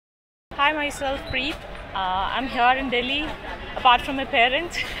Hi, myself Preet. I'm here in Delhi apart from my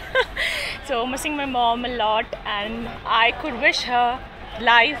parents. So missing my mom a lot, and I could wish her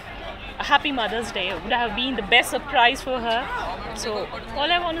life a happy Mother's Day. It would have been the best surprise for her. So all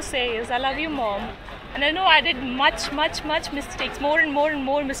I want to say is I love you, Mom. And I know I did much mistakes, more and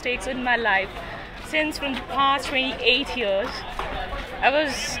more mistakes in my life since from the past 28 years. I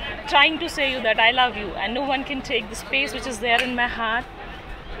was trying to say you that I love you, and no one can take the space which is there in my heart.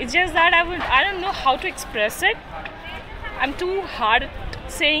 It's just that I don't know how to express it. I'm too hard at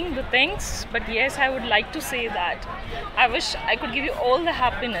saying the things, but yes, I would like to say that I wish I could give you all the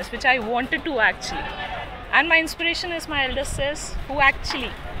happiness which I wanted to actually. And my inspiration is my elder sis, who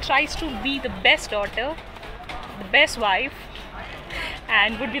actually tries to be the best daughter, the best wife,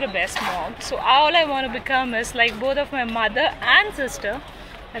 and would be the best mom. So all I want to become is like both of my mother and sister.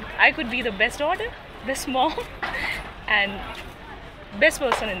 That I could be the best daughter, best mom, and best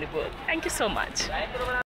person in the world. Thank you so much.